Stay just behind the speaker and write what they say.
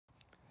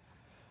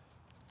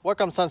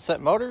Welcome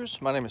Sunset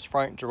Motors. My name is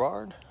Frank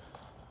Gerard.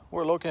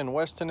 We're located in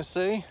West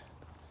Tennessee.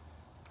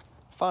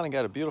 Finally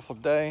got a beautiful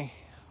day.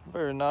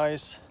 Very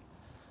nice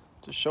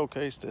to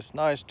showcase this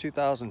nice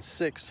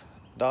 2006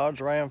 Dodge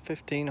Ram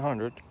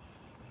 1500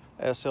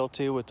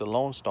 SLT with the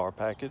Lone Star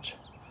package.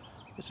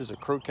 This is a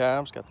crew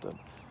cab. It's got the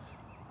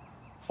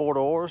 4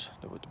 doors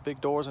with the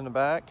big doors in the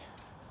back.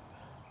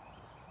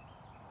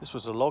 This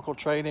was a local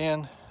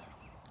trade-in.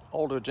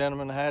 Older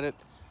gentleman had it,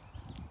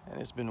 and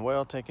it's been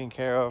well taken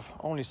care of.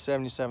 Only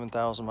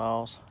 77,000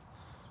 miles.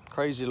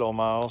 Crazy low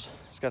miles.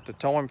 It's got the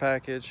towing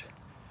package.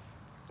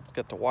 It's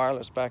got the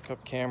wireless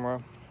backup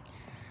camera.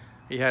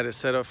 He had it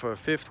set up for a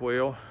fifth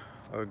wheel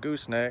or a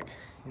gooseneck.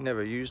 He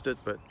never used it,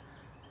 but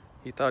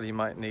he thought he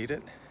might need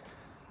it.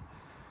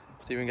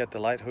 It's even got the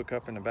light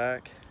hookup in the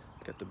back.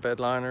 It's got the bed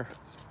liner.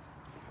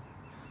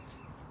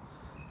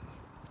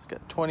 It's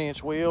got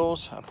 20-inch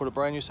wheels. I put a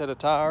brand new set of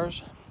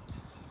tires.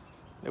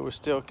 They were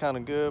still kind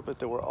of good, but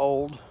they were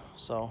old,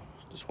 so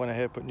just went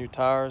ahead and put new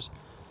tires,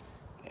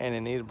 and it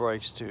needed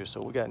brakes too.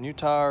 So we got new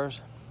tires,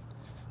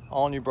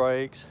 all new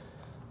brakes,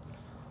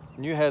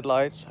 new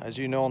headlights. As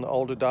you know, on the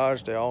older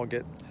Dodge, they all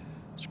get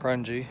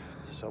scrungy.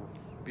 So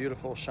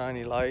beautiful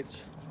shiny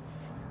lights.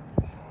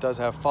 It does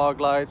have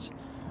fog lights,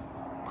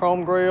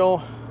 chrome grille.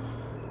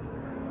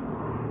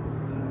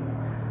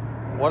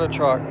 What a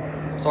truck.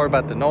 Sorry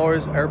about the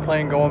noise,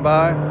 airplane going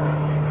by.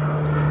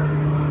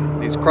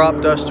 These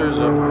crop dusters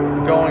are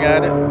going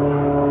at it.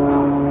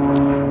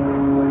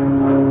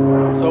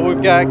 So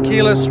we've got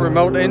keyless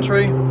remote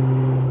entry.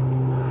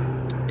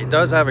 It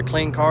does have a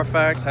clean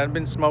Carfax, hadn't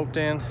been smoked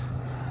in,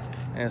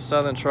 and a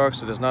Southern truck,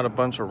 so there's not a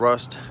bunch of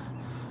rust.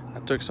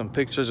 I took some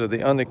pictures of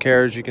the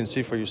undercarriage, you can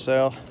see for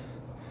yourself.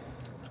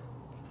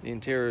 The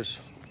interior is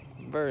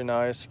very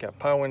nice. Got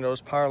power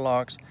windows, power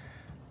locks,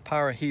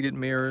 power heated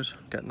mirrors.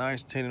 Got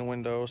nice tinted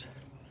windows.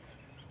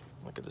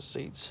 Look at the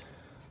seats.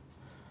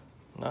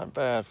 Not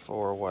bad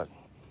for what,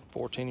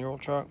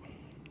 14-year-old truck.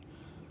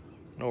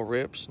 No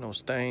rips, no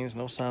stains,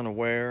 no sign of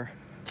wear.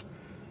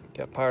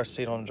 Got power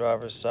seat on the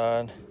driver's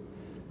side.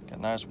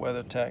 Got nice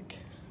WeatherTech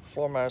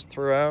floor mats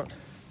throughout.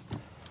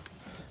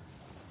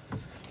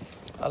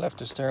 I left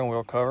the steering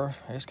wheel cover.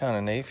 It's kind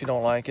of neat. If you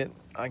don't like it,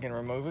 I can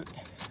remove it.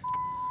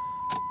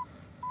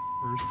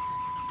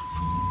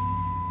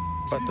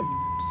 But the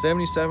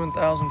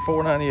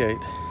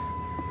 $77,498.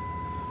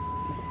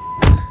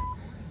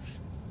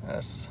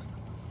 That's,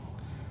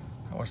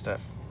 what's that,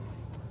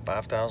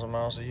 5,000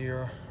 miles a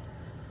year?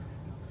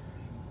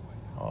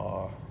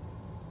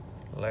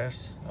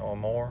 Less or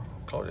more?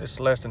 It's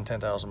less than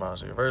 10,000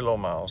 miles a year. Very low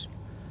miles.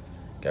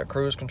 Got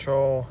cruise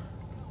control.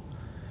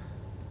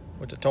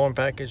 With the towing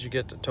package, you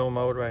get the tow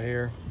mode right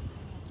here.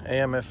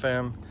 AM,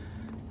 FM,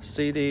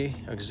 CD,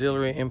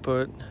 auxiliary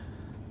input.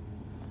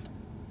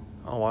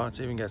 Oh wow, it's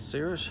even got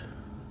Sirius.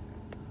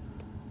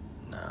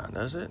 Nah,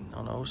 does it?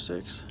 On the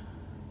 06?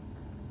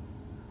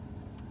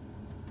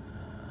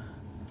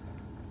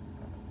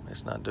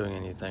 It's not doing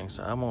anything,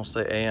 so I'm gonna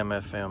say AM,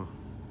 FM.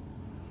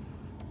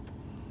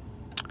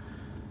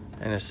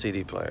 And a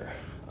CD player.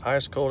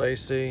 Ice cold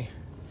AC.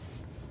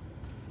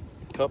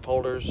 Cup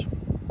holders.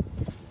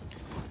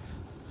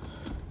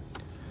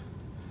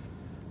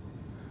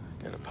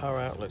 Got a power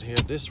outlet here.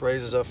 This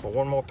raises up for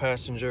one more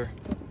passenger.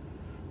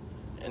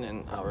 And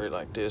then I really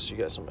like this. You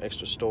got some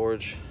extra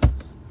storage.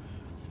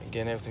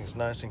 Again, everything's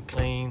nice and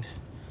clean.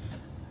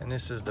 And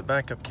this is the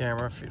backup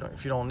camera.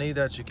 If you don't need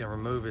that, you can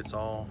remove it. It's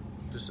all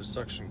just a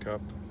suction cup.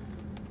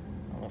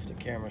 I don't know if the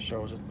camera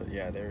shows it, but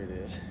yeah, there it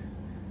is.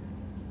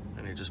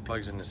 And it just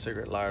plugs in the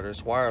cigarette lighter.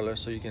 It's wireless,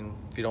 so you can,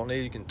 if you don't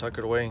need it, you can tuck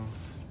it away and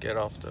get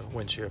off the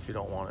windshield if you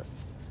don't want it.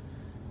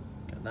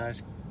 Got a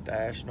nice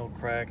dash, no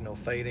crack, no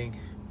fading.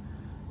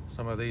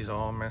 Some of these are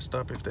all messed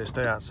up if they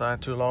stay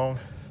outside too long.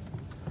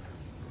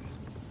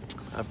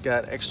 I've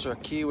got extra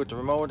key with the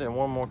remote and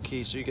one more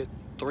key, so you get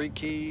 3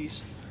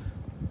 keys,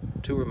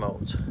 2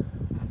 remotes.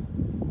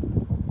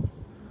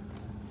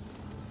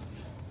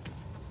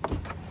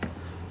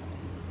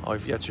 Oh,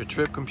 you've got your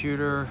trip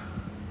computer,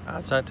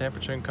 outside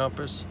temperature and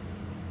compass,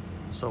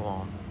 and so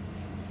on.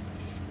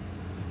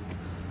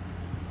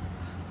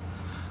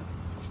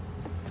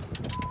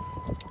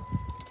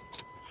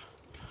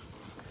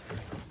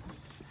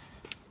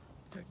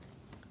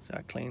 See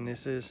how clean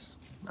this is?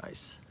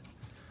 Nice.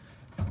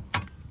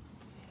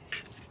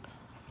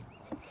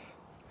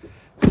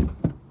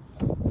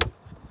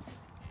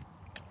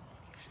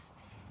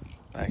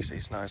 Back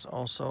seat's nice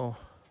also.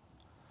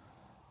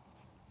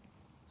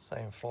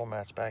 Same floor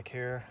mats back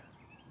here.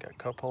 Got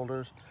cup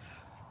holders.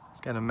 It's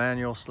got a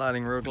manual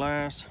sliding rear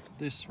glass.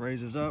 This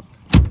raises up.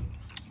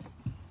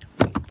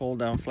 Fold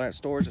down flat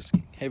storage. It's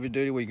heavy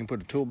duty where you can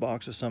put a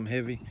toolbox or something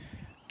heavy.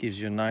 Gives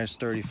you a nice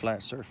sturdy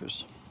flat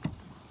surface.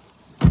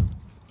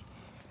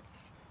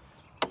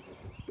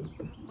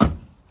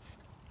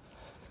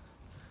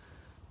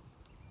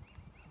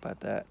 About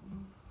that.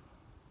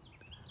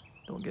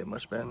 Don't get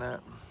much better than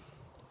that.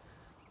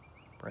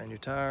 Brand new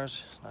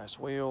tires, nice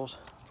wheels.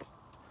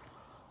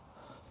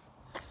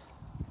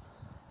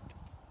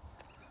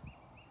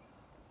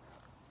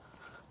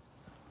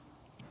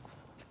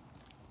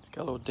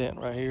 Got a little dent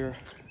right here,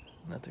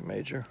 nothing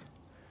major.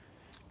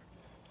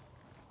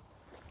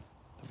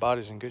 The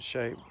body's in good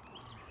shape.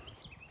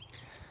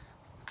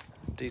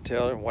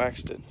 Detailed and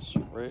waxed it, it's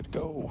ready to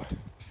go.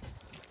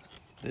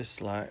 This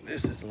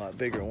is a lot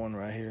bigger one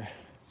right here.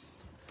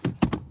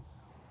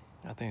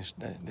 I think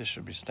this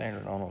should be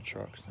standard on all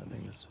trucks. I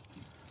think this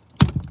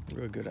is a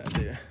real good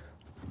idea.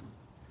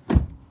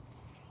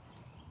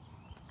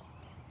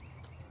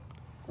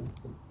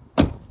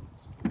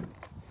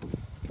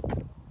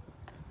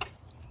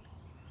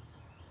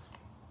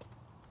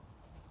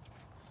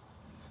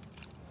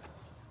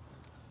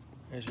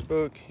 There's your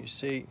book, your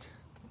seat.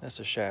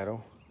 That's a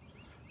shadow.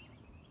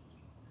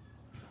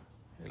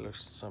 It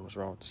looks something's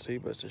wrong with the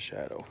seat, but it's a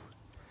shadow.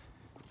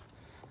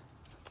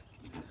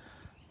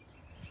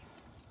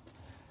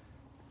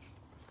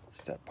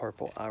 It's that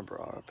purple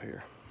eyebrow up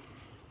here.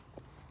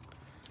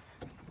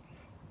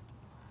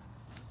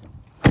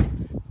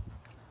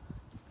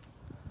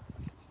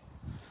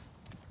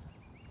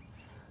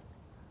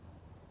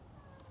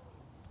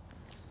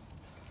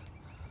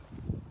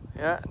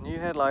 Yeah, new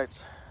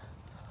headlights.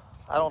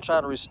 I don't try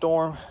to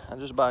restore them, I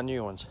just buy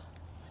new ones.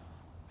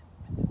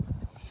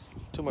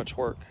 Too much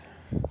work.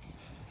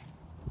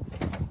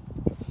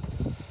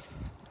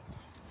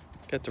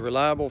 Got the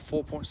reliable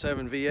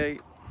 4.7 V8,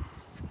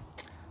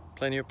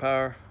 plenty of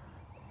power.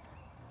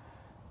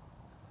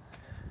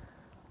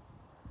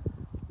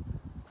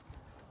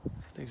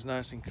 Everything's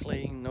nice and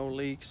clean, no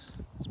leaks.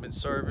 It's been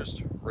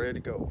serviced, ready to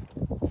go.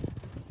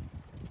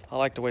 I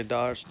like the way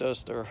Dodge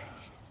does their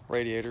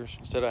radiators.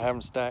 Instead of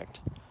having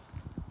stacked,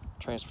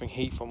 transferring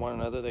heat from one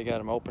another, they got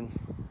them open.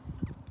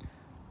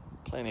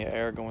 Plenty of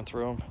air going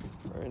through them,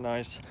 very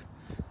nice.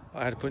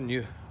 I had to put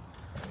new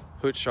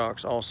hood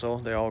shocks also,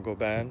 they all go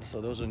bad,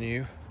 so those are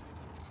new.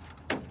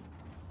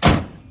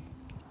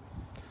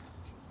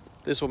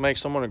 This will make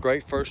someone a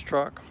great first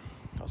truck.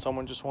 If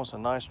someone just wants a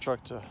nice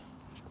truck to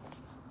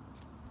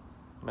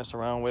mess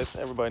around with.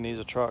 Everybody needs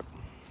a truck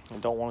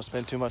and don't want to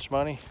spend too much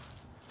money.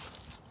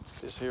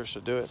 This here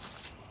should do it.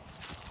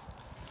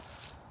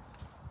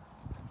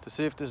 To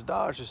see if this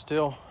Dodge is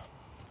still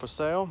for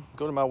sale,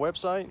 go to my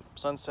website,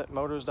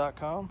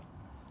 sunsetmotors.com.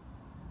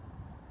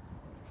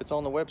 If it's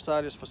on the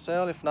website, it's for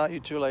sale. If not, you're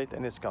too late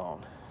and it's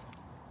gone.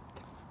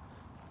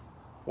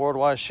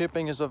 Worldwide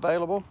shipping is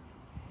available.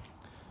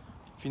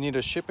 If you need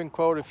a shipping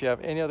quote, if you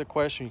have any other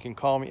question, you can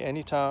call me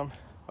anytime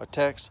or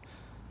text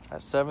at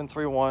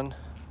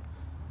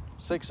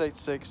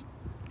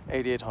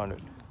 731-686-8800.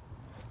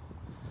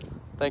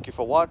 Thank you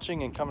for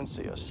watching and come and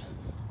see us.